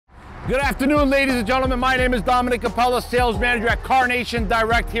Good afternoon, ladies and gentlemen. My name is Dominic Capella, sales manager at Car Nation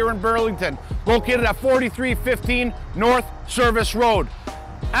Direct here in Burlington, located at 4315 North Service Road.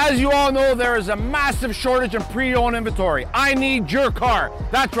 As you all know, there is a massive shortage in pre-owned inventory. I need your car.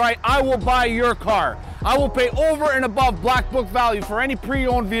 That's right, I will buy your car. I will pay over and above Black Book value for any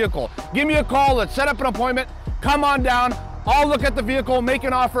pre-owned vehicle. Give me a call, let's set up an appointment, come on down, I'll look at the vehicle, make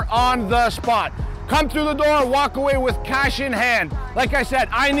an offer on the spot. Come through the door, walk away with cash in hand. Like I said,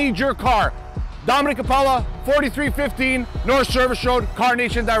 I need your car. Dominic Capella, 4315 North Service Road, Car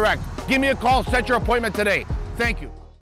Nation Direct. Give me a call, set your appointment today. Thank you.